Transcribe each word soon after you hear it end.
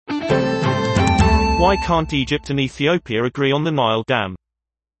Why can't Egypt and Ethiopia agree on the Nile Dam?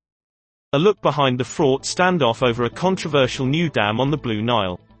 A look behind the fraught standoff over a controversial new dam on the Blue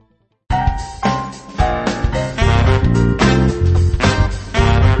Nile.